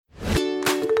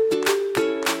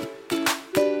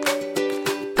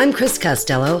I'm Chris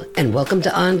Costello, and welcome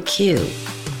to On Cue.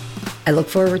 I look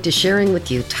forward to sharing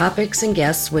with you topics and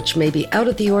guests which may be out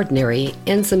of the ordinary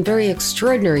and some very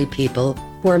extraordinary people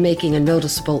who are making a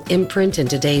noticeable imprint in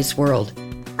today's world.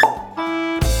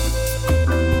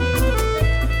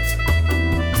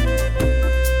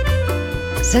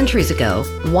 Centuries ago,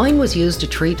 wine was used to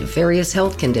treat various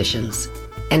health conditions.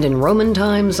 And in Roman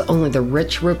times, only the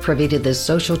rich were privy to this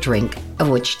social drink, of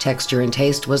which texture and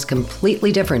taste was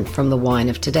completely different from the wine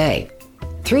of today.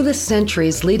 Through the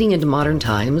centuries leading into modern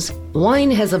times,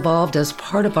 wine has evolved as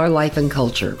part of our life and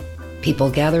culture. People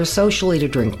gather socially to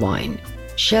drink wine.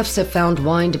 Chefs have found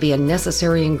wine to be a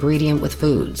necessary ingredient with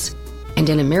foods. And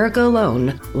in America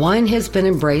alone, wine has been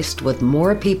embraced with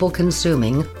more people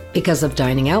consuming because of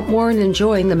dining out more and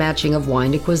enjoying the matching of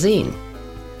wine to cuisine.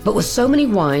 But with so many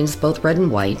wines, both red and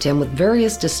white, and with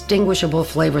various distinguishable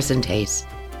flavors and tastes,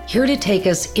 here to take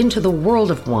us into the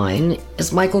world of wine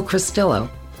is Michael Cristillo,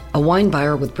 a wine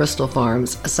buyer with Bristol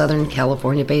Farms, a Southern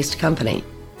California-based company.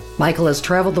 Michael has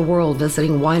traveled the world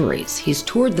visiting wineries. He's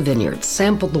toured the vineyards,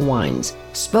 sampled the wines,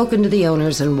 spoken to the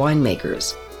owners and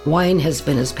winemakers. Wine has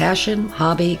been his passion,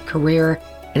 hobby, career,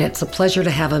 and it's a pleasure to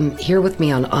have him here with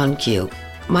me on Cue.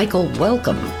 Michael,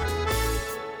 welcome.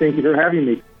 Thank you for having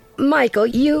me. Michael,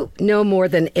 you know more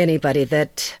than anybody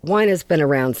that wine has been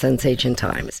around since ancient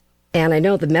times. And I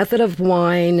know the method of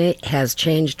wine has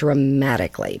changed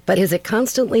dramatically, but is it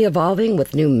constantly evolving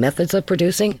with new methods of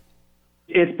producing?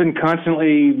 It's been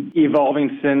constantly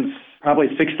evolving since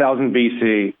probably 6000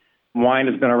 BC. Wine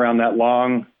has been around that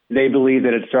long. They believe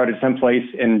that it started someplace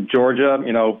in Georgia,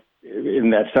 in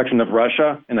that section of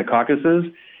Russia, in the Caucasus.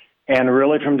 And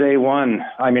really from day one,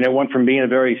 it went from being a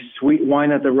very sweet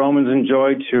wine that the Romans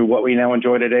enjoyed to what we now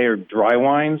enjoy today are dry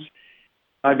wines.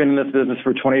 I've been in this business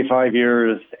for 25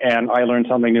 years, and I learn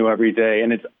something new every day,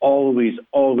 and it's always,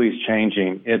 always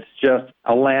changing. It's just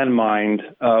a landmine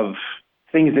of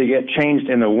things that get changed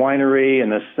in the winery, in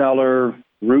the cellar,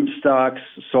 rootstocks,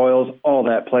 soils, all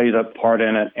that plays a part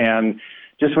in it. And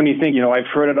just when you think, I've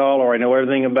heard it all or I know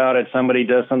everything about it, somebody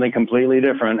does something completely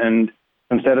different, and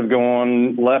instead of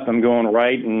going left, I'm going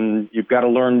right, and you've got to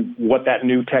learn what that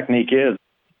new technique is.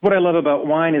 What I love about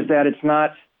wine is that it's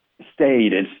not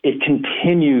stayed. It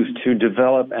continues to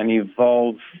develop and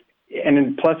evolve.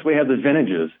 And plus, we have the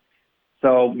vintages.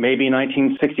 So maybe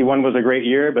 1961 was a great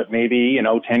year, but maybe,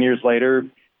 10 years later,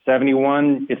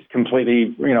 71, it's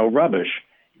completely, rubbish.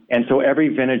 And so every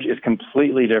vintage is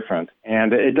completely different,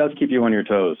 and it does keep you on your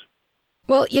toes.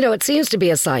 Well, it seems to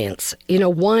be a science.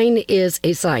 Wine is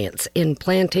a science in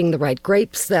planting the right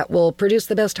grapes that will produce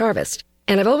the best harvest.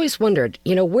 And I've always wondered,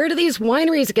 where do these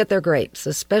wineries get their grapes,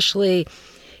 especially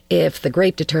if the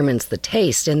grape determines the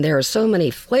taste, and there are so many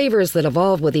flavors that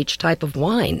evolve with each type of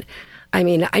wine. I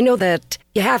know that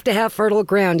you have to have fertile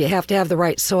ground, you have to have the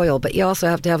right soil, but you also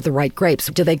have to have the right grapes.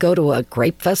 Do they go to a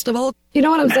grape festival? You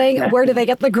know what I'm saying? Where do they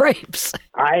get the grapes?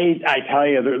 I tell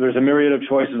you, there's a myriad of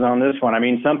choices on this one.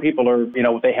 Some people are,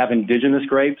 they have indigenous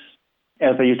grapes,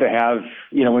 as they used to have,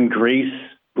 in Greece,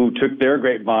 who took their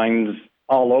grapevines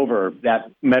all over that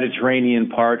Mediterranean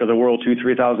part of the world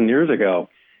 3,000 years ago.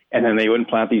 And then they would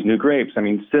plant these new grapes.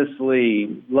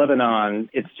 Sicily, Lebanon,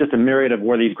 it's just a myriad of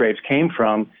where these grapes came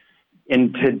from.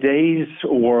 In today's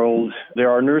world,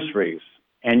 there are nurseries,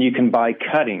 and you can buy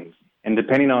cuttings. And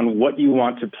depending on what you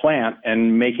want to plant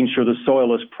and making sure the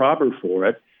soil is proper for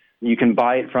it, you can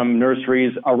buy it from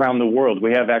nurseries around the world.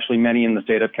 We have actually many in the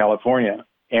state of California.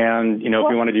 And, if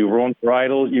you want to do Rhone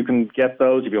varietals, you can get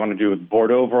those. If you want to do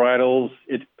Bordeaux varietals,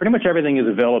 it's pretty much everything is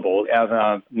available as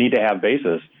a need-to-have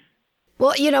basis.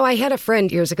 Well, I had a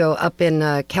friend years ago up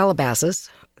in Calabasas,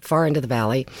 far into the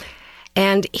valley,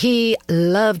 and he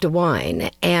loved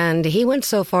wine, and he went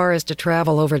so far as to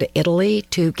travel over to Italy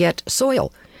to get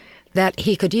soil that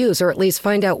he could use, or at least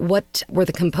find out what were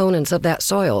the components of that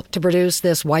soil to produce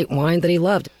this white wine that he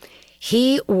loved.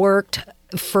 He worked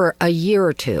for a year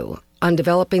or two on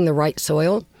developing the right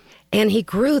soil, and he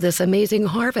grew this amazing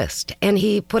harvest, and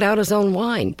he put out his own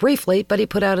wine, briefly, but he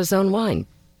put out his own wine.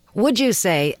 Would you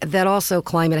say that also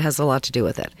climate has a lot to do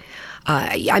with it?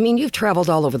 You've traveled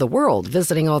all over the world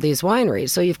visiting all these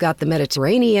wineries. So you've got the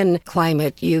Mediterranean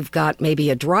climate, you've got maybe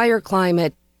a drier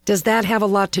climate. Does that have a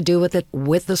lot to do with it,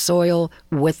 with the soil,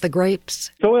 with the grapes?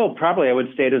 Soil probably, I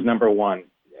would state, is number one.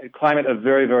 Climate is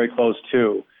very, very close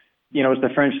too. As the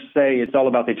French say, it's all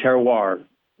about the terroir,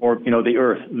 or, the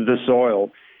earth, the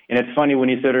soil. And it's funny when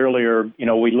you said earlier,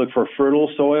 we look for fertile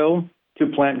soil to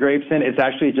plant grapes in. It's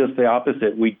actually just the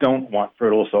opposite. We don't want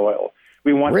fertile soil.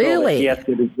 We want soil that, yes,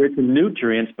 it is rich in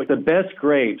nutrients, but the best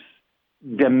grapes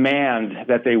demand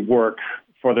that they work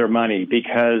for their money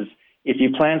because If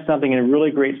you plant something in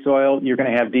really great soil, you're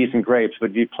going to have decent grapes.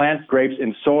 But if you plant grapes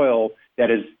in soil that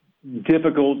is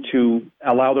difficult to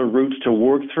allow the roots to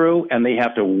work through and they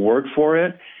have to work for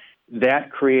it,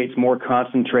 that creates more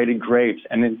concentrated grapes.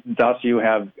 And then, thus you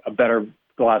have a better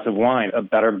glass of wine, a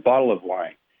better bottle of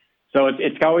wine. So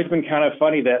it's always been kind of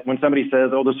funny that when somebody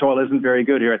says, oh, the soil isn't very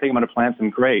good here, I think I'm going to plant some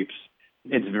grapes.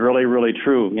 It's really, really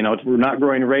true. We're not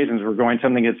growing raisins. We're growing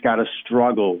something that's got to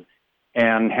struggle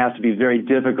and has to be very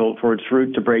difficult for its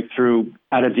fruit to break through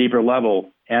at a deeper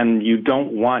level. And you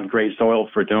don't want great soil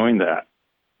for doing that,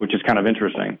 which is kind of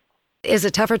interesting. Is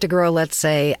it tougher to grow, let's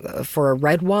say, for a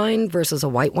red wine versus a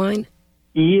white wine?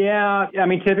 Yeah. I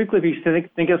mean, typically, if you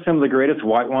think of some of the greatest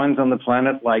white wines on the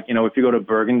planet, like, if you go to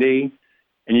Burgundy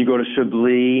and you go to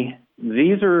Chablis,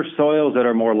 these are soils that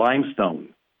are more limestone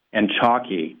and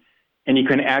chalky, and you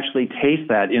can actually taste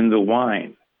that in the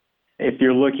wine. If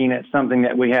you're looking at something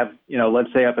that we have,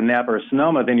 let's say up in Napa or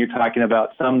Sonoma, then you're talking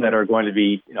about some that are going to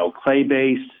be,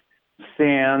 clay-based,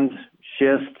 sand,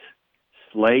 schist,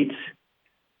 slate.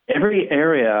 Every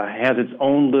area has its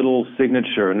own little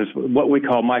signature, and it's what we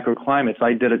call microclimates.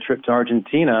 I did a trip to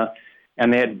Argentina,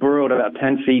 and they had burrowed about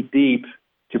 10 feet deep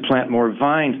to plant more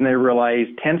vines, and they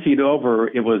realized 10 feet over,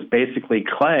 it was basically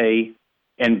clay,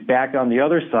 and back on the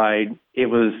other side, it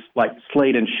was like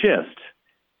slate and schist.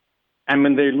 I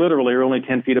mean, they literally are only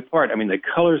 10 feet apart. I mean, the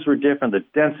colors were different. The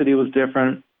density was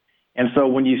different. And so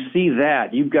when you see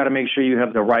that, you've got to make sure you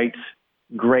have the right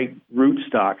great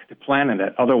rootstock to plant in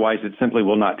it. Otherwise, it simply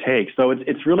will not take. So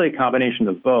it's really a combination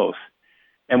of both.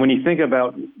 And when you think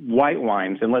about white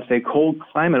wines, and let's say cold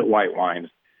climate white wines,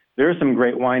 there are some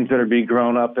great wines that are being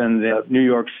grown up in the New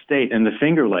York State in the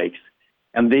Finger Lakes.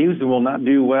 And these will not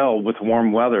do well with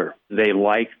warm weather. They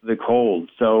like the cold.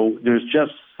 So there's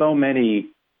just so many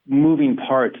moving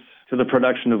parts to the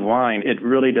production of wine. It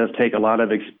really does take a lot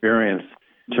of experience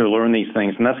to learn these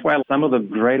things. And that's why some of the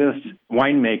greatest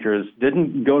winemakers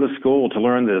didn't go to school to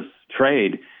learn this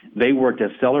trade. They worked as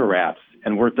cellar rats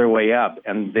and worked their way up,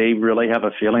 and they really have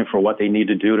a feeling for what they need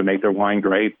to do to make their wine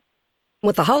great.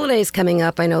 With the holidays coming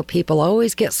up, I know people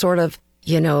always get sort of,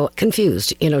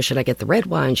 confused. Should I get the red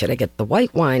wine? Should I get the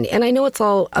white wine? And I know it's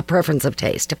all a preference of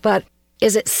taste, but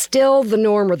is it still the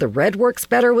norm where the red works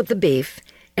better with the beef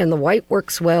and the white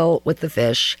works well with the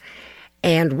fish?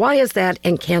 And why is that?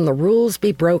 And can the rules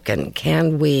be broken?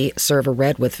 Can we serve a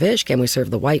red with fish? Can we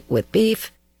serve the white with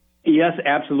beef? Yes,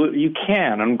 absolutely. You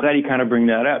can. I'm glad you kind of bring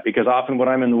that up, because often when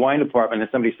I'm in the wine department and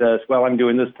somebody says, well, I'm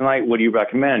doing this tonight, what do you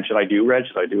recommend? Should I do red?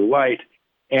 Should I do white?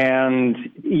 And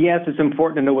yes, it's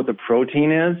important to know what the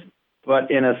protein is, but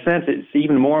in a sense, it's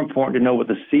even more important to know what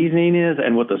the seasoning is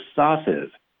and what the sauce is.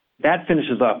 That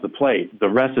finishes off the plate, the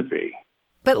recipe.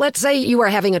 But let's say you were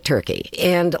having a turkey,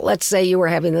 and let's say you were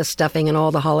having the stuffing and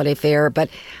all the holiday fare, but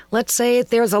let's say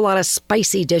there's a lot of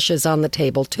spicy dishes on the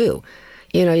table too.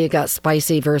 You got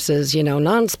spicy versus,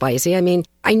 non-spicy. I mean,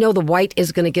 I know the white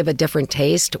is going to give a different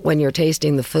taste when you're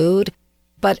tasting the food,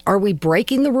 but are we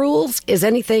breaking the rules? Is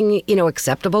anything,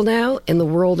 acceptable now in the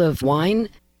world of wine?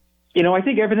 I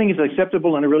think everything is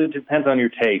acceptable, and it really depends on your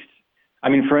taste. I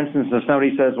mean, for instance, if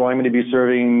somebody says, well, I'm going to be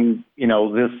serving,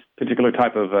 this particular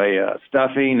type of a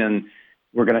stuffing, and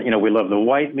we're going to, we love the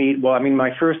white meat. Well, I mean, my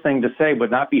first thing to say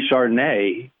would not be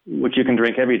Chardonnay, which you can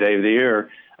drink every day of the year.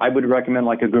 I would recommend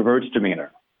like a Gewürztraminer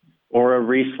or a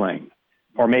Riesling,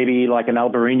 or maybe like an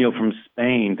Albarino from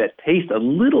Spain that tastes a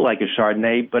little like a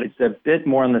Chardonnay, but it's a bit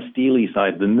more on the steely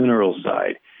side, the mineral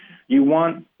side. You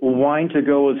want wine to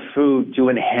go with food to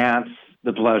enhance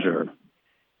the pleasure.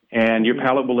 And your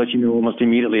palate will let you know almost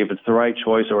immediately if it's the right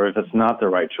choice or if it's not the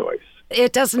right choice.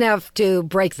 It doesn't have to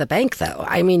break the bank, though.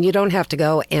 I mean, you don't have to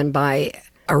go and buy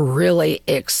a really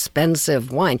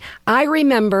expensive wine. I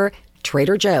remember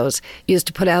Trader Joe's used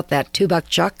to put out that $2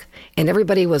 chuck, and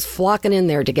everybody was flocking in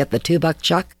there to get the $2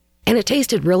 chuck, and it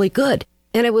tasted really good,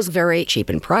 and it was very cheap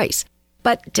in price.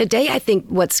 But today, I think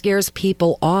what scares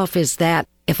people off is that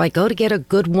if I go to get a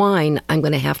good wine, I'm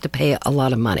going to have to pay a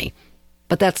lot of money.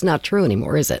 But that's not true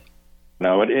anymore, is it?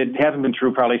 No, it hasn't been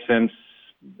true probably since,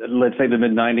 let's say, the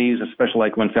mid-'90s, especially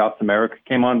like when South America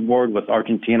came on board with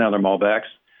Argentina and their Malbecs,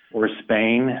 or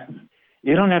Spain.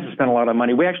 You don't have to spend a lot of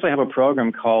money. We actually have a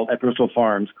program at Bristol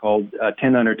Farms called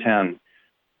 10 Under 10.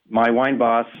 My wine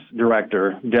boss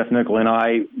director, Jeff Nickel, and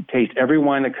I taste every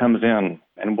wine that comes in,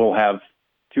 and we'll have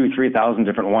 2,000-3,000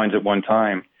 different wines at one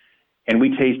time. And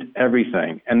we taste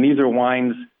everything. And these are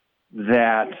wines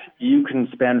that you can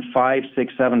spend $5, $6,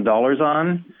 $7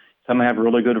 on. Some have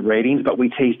really good ratings, but we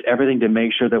taste everything to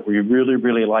make sure that we really,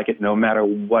 really like it no matter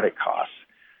what it costs.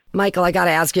 Michael, I got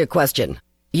to ask you a question.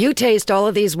 You taste all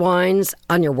of these wines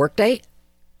on your workday?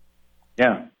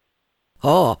 Yeah.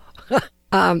 Oh,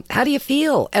 How do you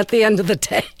feel at the end of the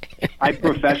day? I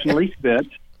professionally spit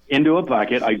into a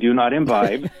bucket. I do not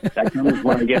imbibe. That comes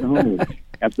when I get home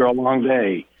after a long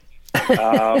day.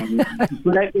 But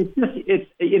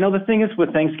the thing is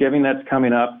with Thanksgiving that's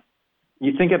coming up,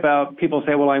 you think about, people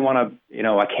say, well, I want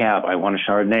a cab, I want a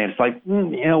Chardonnay. It's like,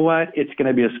 you know what? It's going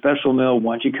to be a special meal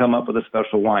once you come up with a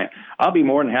special wine. I'll be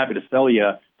more than happy to sell you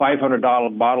a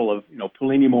 $500 bottle of,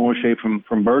 Puligny Montrachet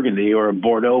from Burgundy, or a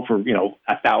Bordeaux for,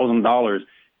 $1,000.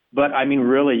 But I mean,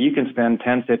 really, you can spend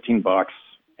 $10, $15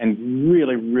 and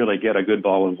really, really get a good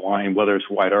bottle of wine, whether it's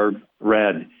white or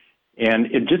red. And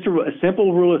just a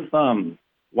simple rule of thumb: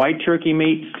 white turkey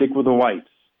meat, stick with the whites.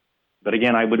 But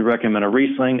again, I would recommend a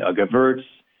Riesling, a Gewurz,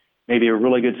 maybe a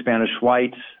really good Spanish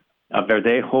white, a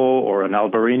Verdejo or an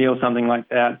Albarino, something like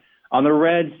that. On the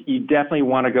reds, you definitely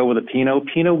want to go with a Pinot.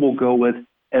 Pinot will go with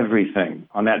everything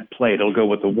on that plate. It'll go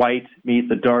with the white meat,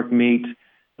 the dark meat,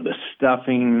 the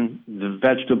stuffing, the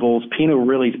vegetables. Pinot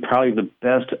really is probably the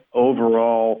best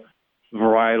overall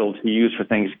varietal to use for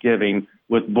Thanksgiving,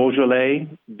 with Beaujolais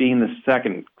being the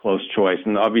second close choice.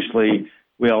 And obviously,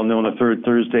 we all know on the third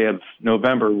Thursday of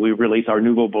November, we release our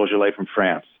Nouveau Beaujolais from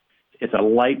France. It's a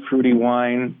light, fruity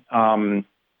wine,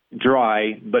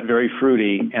 dry, but very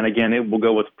fruity. And again, it will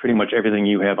go with pretty much everything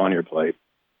you have on your plate.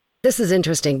 This is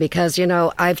interesting because,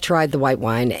 I've tried the white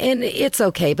wine and it's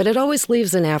okay, but it always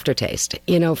leaves an aftertaste,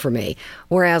 for me.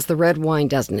 Whereas the red wine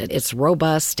doesn't. It's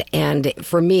robust, and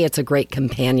for me, it's a great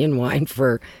companion wine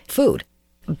for food.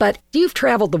 But you've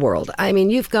traveled the world. I mean,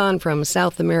 you've gone from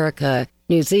South America,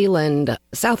 New Zealand,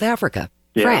 South Africa,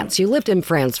 France. You lived in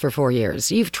France for 4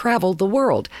 years. You've traveled the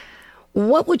world.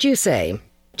 What would you say,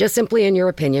 just simply in your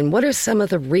opinion, what are some of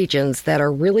the regions that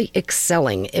are really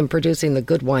excelling in producing the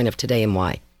good wine of today, and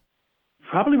why?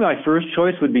 Probably my first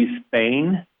choice would be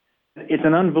Spain. It's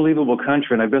an unbelievable country,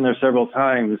 and I've been there several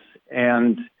times,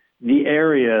 and the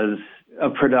areas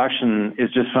of production is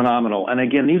just phenomenal. And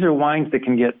again, these are wines that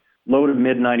can get low to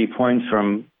mid 90 points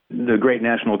from the great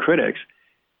national critics,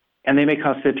 and they may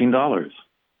cost $15.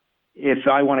 If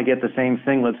I want to get the same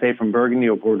thing, let's say from Burgundy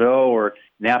or Bordeaux or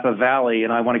Napa Valley,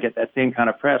 and I want to get that same kind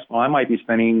of press, well, I might be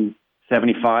spending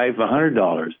 $75,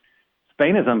 $100.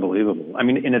 Spain is unbelievable. I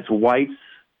mean, in its whites,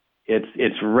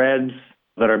 it's reds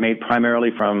that are made primarily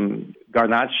from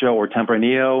Garnacho or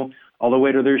Tempranillo, all the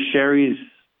way to their sherries.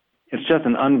 It's just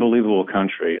an unbelievable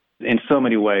country in so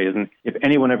many ways. And if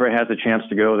anyone ever has a chance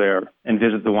to go there and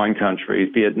visit the wine country,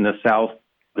 be it in the south,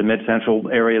 the mid-central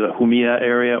area, the Jumilla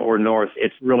area, or north,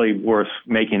 it's really worth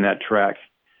making that trek.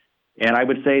 And I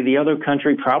would say the other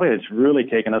country probably that's really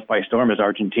taken us by storm is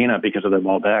Argentina, because of the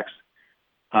Malbecs.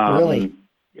 Really?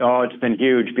 Oh, it's been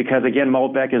huge because, again,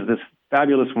 Malbec is this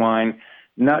fabulous wine,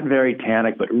 not very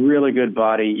tannic, but really good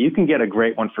body. You can get a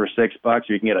great one for $6, or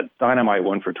you can get a dynamite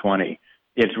one for $20.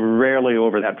 It's rarely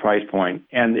over that price point.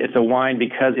 And it's a wine,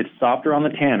 because it's softer on the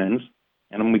tannins,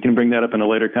 and we can bring that up in a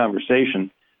later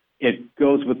conversation, it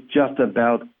goes with just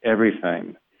about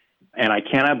everything. And I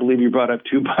cannot believe you brought up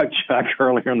 2 Buck Chuck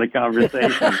earlier in the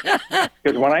conversation.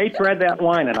 Because when I tried that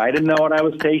wine and I didn't know what I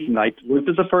was tasting, I looked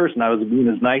as a person. I was being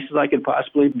as nice as I could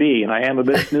possibly be, and I am a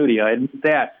bit snooty. I admit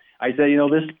that. I said,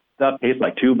 this stuff tastes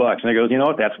like $2. And he goes, you know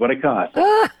what? That's what it costs.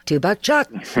 2 Buck Chuck.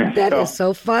 That is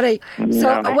so funny.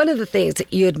 So one of the things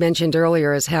that you had mentioned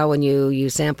earlier is how when you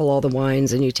sample all the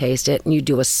wines and you taste it and you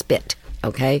do a spit,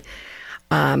 okay?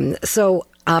 So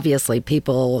obviously,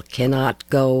 people cannot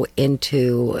go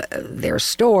into their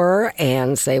store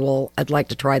and say, well, I'd like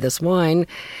to try this wine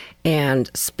and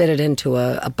spit it into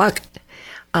a bucket.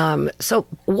 So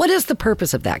what is the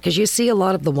purpose of that? Because you see a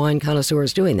lot of the wine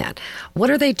connoisseurs doing that. What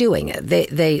are they doing?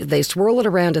 They swirl it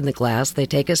around in the glass. They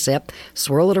take a sip,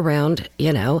 swirl it around,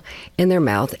 in their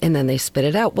mouth, and then they spit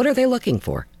it out. What are they looking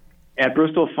for? At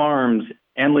Bristol Farms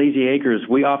and Lazy Acres,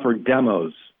 we offer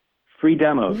demos, free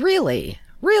demos. Really?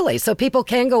 Really? So people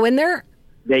can go in there?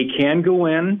 They can go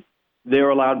in. They're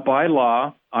allowed by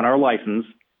law on our license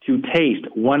to taste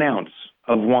 1 ounce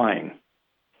of wine.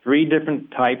 3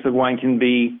 different types of wine can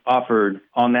be offered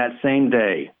on that same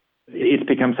day. It's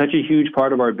become such a huge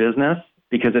part of our business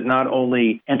because it not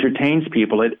only entertains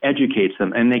people, it educates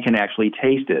them, and they can actually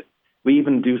taste it. We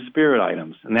even do spirit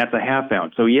items, and that's a half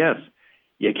ounce. So yes,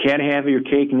 you can't have your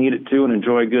cake and eat it too and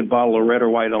enjoy a good bottle of red or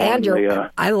white along the way.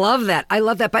 I love that. I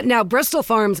love that. But now, Bristol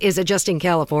Farms, is it just in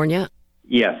California?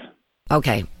 Yes.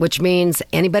 Okay, which means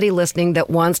anybody listening that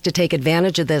wants to take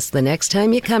advantage of this, the next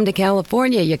time you come to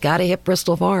California, you got to hit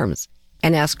Bristol Farms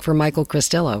and ask for Michael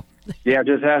Cristillo. Yeah,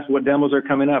 just ask what demos are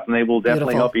coming up, and they will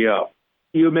definitely help you out.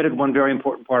 You omitted one very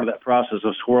important part of that process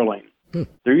of swirling.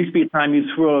 There used to be a time you'd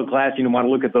swirl a glass, you want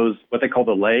to look at those, what they call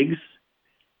the legs.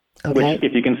 Okay. Which,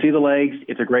 if you can see the legs,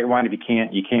 it's a great wine. If you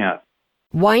can't, you can't.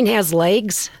 Wine has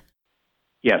legs?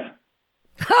 Yes.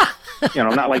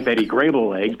 Not like Betty Grable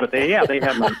legs, but they have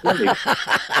nice legs.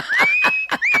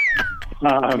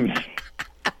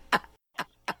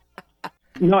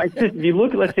 No, it's just, if you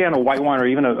look, let's say, on a white wine or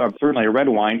even certainly a red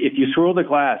wine, if you swirl the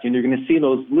glass, and you're going to see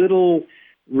those little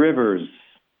rivers.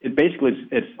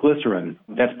 It's glycerin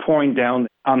that's pouring down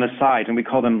on the sides, and we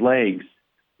call them legs.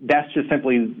 That's just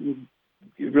simply,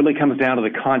 it really comes down to the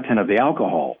content of the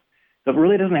alcohol. So it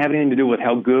really doesn't have anything to do with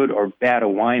how good or bad a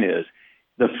wine is.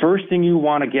 The first thing you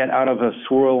want to get out of a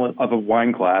swirl of a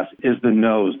wine glass is the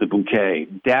nose, the bouquet.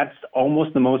 That's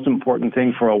almost the most important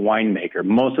thing for a winemaker.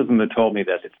 Most of them have told me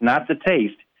this. It's not the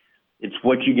taste, it's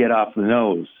what you get off the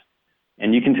nose.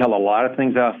 And you can tell a lot of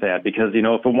things off that because,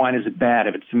 if a wine is bad,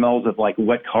 if it smells of like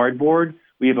wet cardboard,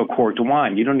 we have a corked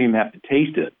wine. You don't even have to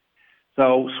taste it.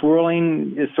 So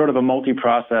swirling is sort of a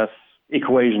multi-process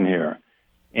equation here.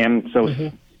 And so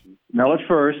smell it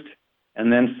first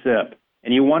and then sip.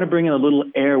 And you want to bring in a little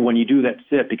air when you do that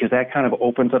sip because that kind of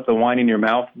opens up the wine in your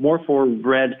mouth, more for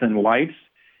reds than whites,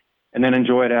 and then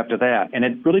enjoy it after that. And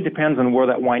it really depends on where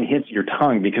that wine hits your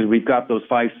tongue because we've got those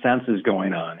five senses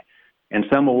going on. And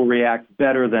some will react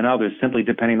better than others simply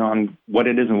depending on what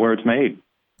it is and where it's made.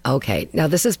 Okay. Now,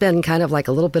 this has been kind of like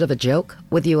a little bit of a joke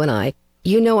with you and I.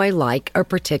 I like a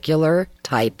particular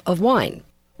type of wine.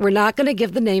 We're not going to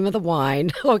give the name of the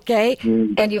wine, okay?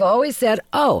 And you've always said,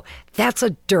 oh, that's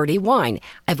a dirty wine.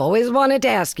 I've always wanted to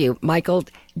ask you, Michael,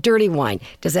 dirty wine.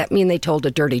 Does that mean they told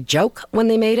a dirty joke when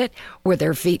they made it? Were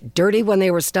their feet dirty when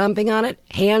they were stomping on it?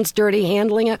 Hands dirty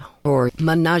handling it? Or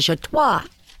menage a trois?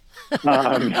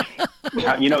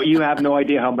 You have no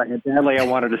idea how badly I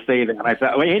wanted to say that. And I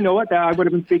thought, well, you know what? I would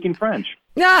have been speaking French.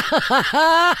 When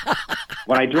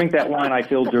I drink that wine, I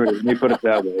feel dirty. Let me put it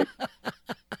that way.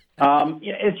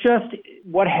 It's just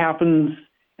what happens,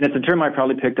 and it's a term I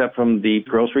probably picked up from the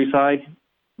grocery side.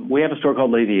 We have a store called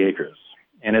Lazy Acres,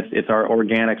 and it's our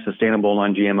organic, sustainable,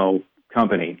 non-GMO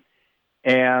company.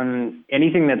 And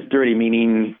anything that's dirty,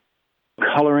 meaning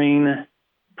coloring,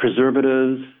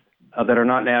 preservatives that are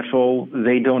not natural,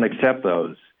 they don't accept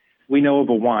those. We know of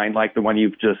a wine like the one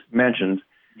you've just mentioned.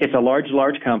 It's a large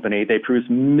company. They produce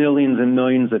millions and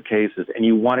millions of cases, and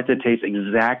you want it to taste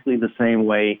exactly the same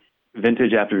way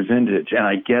vintage after vintage, and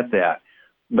I get that.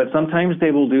 But sometimes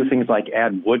they will do things like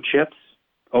add wood chips,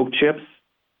 oak chips.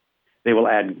 They will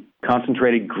add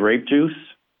concentrated grape juice.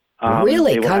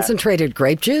 Really? Concentrated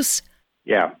grape juice?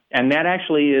 Yeah, and that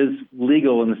actually is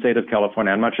legal in the state of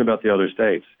California. I'm not sure about the other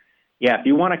states. Yeah, if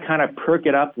you want to kind of perk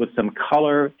it up with some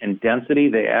color and density,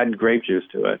 they add grape juice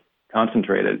to it,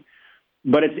 concentrated.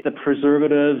 But it's the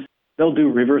preservatives. They'll do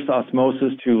reverse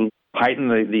osmosis to heighten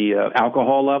the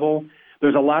alcohol level.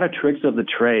 There's a lot of tricks of the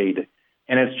trade,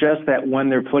 and it's just that when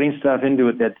they're putting stuff into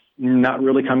it that's not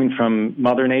really coming from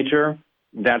Mother Nature,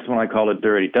 that's when I call it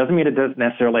dirty. Doesn't mean it doesn't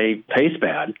necessarily taste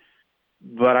bad,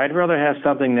 but I'd rather have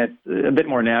something that's a bit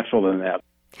more natural than that.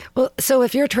 Well, so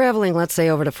if you're traveling, let's say,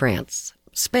 over to France,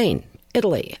 Spain,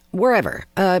 Italy, wherever,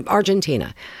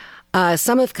 Argentina,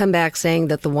 some have come back saying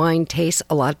that the wine tastes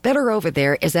a lot better over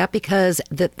there. Is that because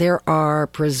that there are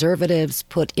preservatives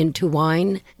put into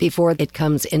wine before it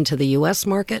comes into the U.S.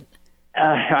 market?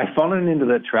 I've fallen into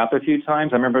that trap a few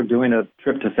times. I remember doing a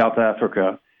trip to South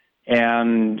Africa,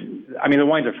 and, the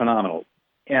wines are phenomenal.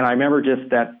 And I remember just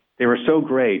that they were so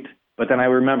great, but then I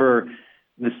remember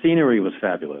the scenery was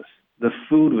fabulous. The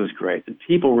food was great. The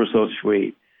people were so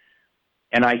sweet.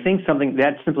 And I think something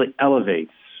that simply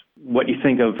elevates what you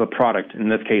think of a product, in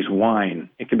this case, wine.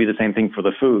 It could be the same thing for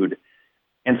the food.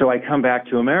 And so I come back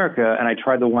to America and I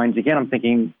try the wines again. I'm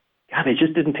thinking, God, they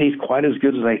just didn't taste quite as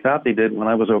good as I thought they did when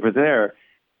I was over there.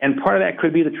 And part of that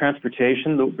could be the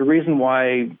transportation. The reason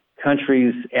why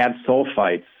countries add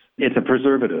sulfites, it's a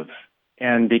preservative.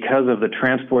 And because of the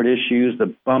transport issues,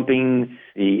 the bumping,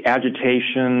 the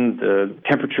agitation, the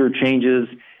temperature changes,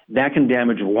 that can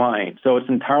damage wine. So it's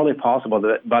entirely possible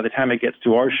that by the time it gets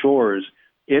to our shores,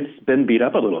 it's been beat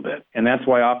up a little bit. And that's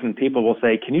why often people will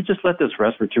say, can you just let this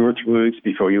rest for 2 or 3 weeks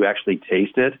before you actually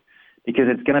taste it? Because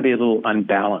it's going to be a little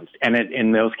unbalanced. And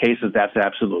in those cases, that's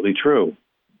absolutely true.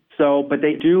 So, but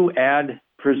they do add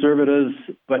preservatives,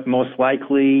 but most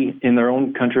likely in their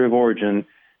own country of origin.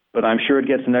 But I'm sure it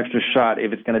gets an extra shot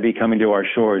if it's going to be coming to our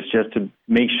shores, just to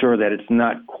make sure that it's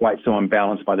not quite so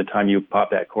unbalanced by the time you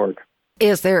pop that cork.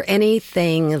 Is there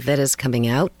anything that is coming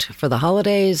out for the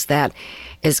holidays that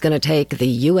is going to take the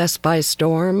U.S. by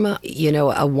storm?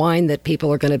 A wine that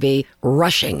people are going to be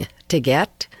rushing to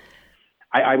get?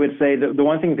 I would say the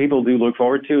one thing people do look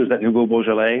forward to is that Nouveau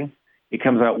Beaujolais. It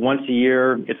comes out once a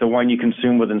year. It's a wine you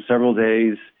consume within several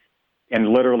days. And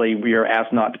literally, we are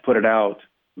asked not to put it out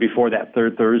before that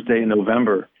third Thursday in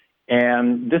November.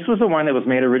 And this was a wine that was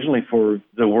made originally for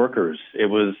the workers. It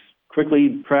was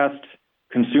quickly pressed,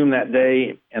 consumed that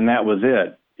day, and that was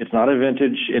it. It's not a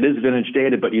vintage. It is vintage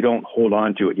dated, but you don't hold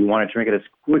on to it. You want to drink it as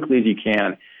quickly as you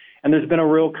can. And there's been a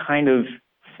real kind of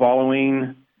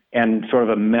following and sort of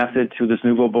a method to this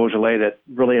Nouveau Beaujolais that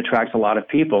really attracts a lot of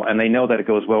people, and they know that it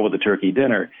goes well with the turkey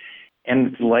dinner.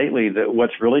 And lately,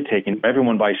 what's really taken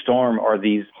everyone by storm are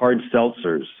these hard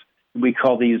seltzers. We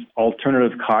call these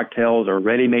alternative cocktails or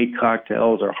ready-made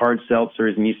cocktails or hard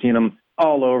seltzers, and you've seen them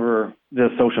all over the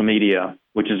social media,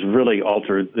 which has really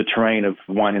altered the terrain of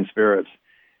wine and spirits.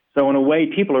 So in a way,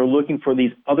 people are looking for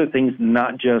these other things,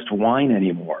 not just wine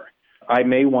anymore. I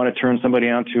may want to turn somebody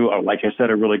on to, like I said,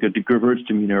 a really good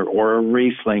Gewürztraminer or a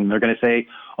Riesling. They're going to say,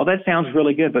 oh, that sounds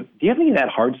really good, but do you have any of that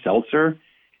hard seltzer?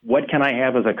 What can I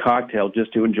have as a cocktail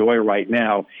just to enjoy right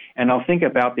now? And I'll think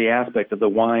about the aspect of the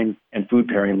wine and food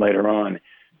pairing later on.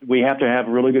 We have to have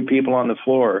really good people on the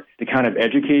floor to kind of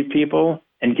educate people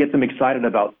and get them excited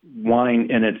about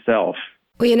wine in itself.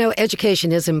 Well,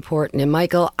 education is important. And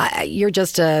Michael, you're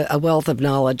just a wealth of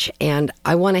knowledge. And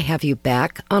I want to have you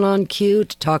back on Cue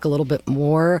to talk a little bit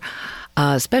more,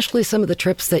 especially some of the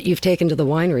trips that you've taken to the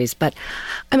wineries. But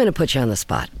I'm going to put you on the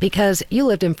spot because you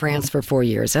lived in France for 4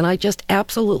 years. And I just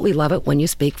absolutely love it when you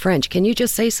speak French. Can you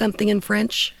just say something in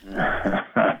French? I'm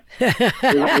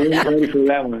ready for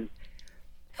that one.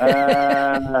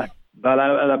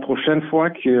 La prochaine fois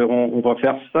qu'on va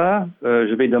faire ça,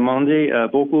 je vais demander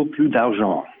beaucoup plus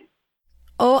d'argent.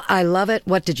 Oh, I love it.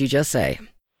 What did you just say?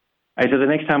 I said the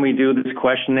next time we do this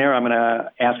questionnaire, I'm going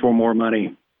to ask for more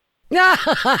money.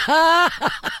 I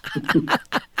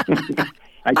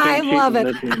love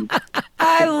it.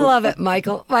 I love it,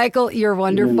 Michael. Michael, you're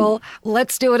wonderful.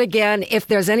 Let's do it again. If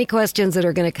there's any questions that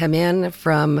are going to come in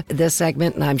from this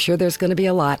segment, and I'm sure there's going to be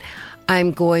a lot,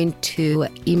 I'm going to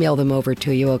email them over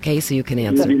to you, okay, so you can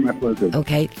answer. That'd be my pleasure.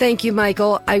 Okay. Thank you,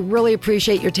 Michael. I really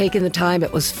appreciate your taking the time.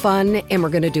 It was fun, and we're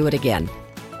going to do it again.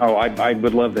 Oh, I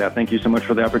would love that. Thank you so much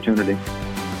for the opportunity.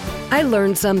 I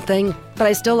learned something, but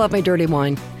I still love my dirty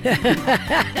wine.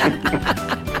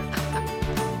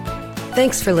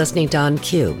 Thanks for listening to On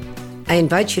Cue. I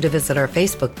invite you to visit our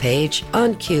Facebook page,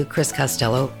 On Cue Chris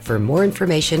Costello, for more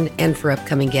information and for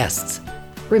upcoming guests.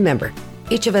 Remember,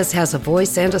 each of us has a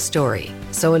voice and a story.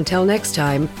 So until next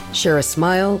time, share a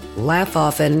smile, laugh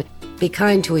often, be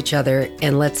kind to each other,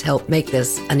 and let's help make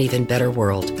this an even better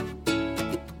world.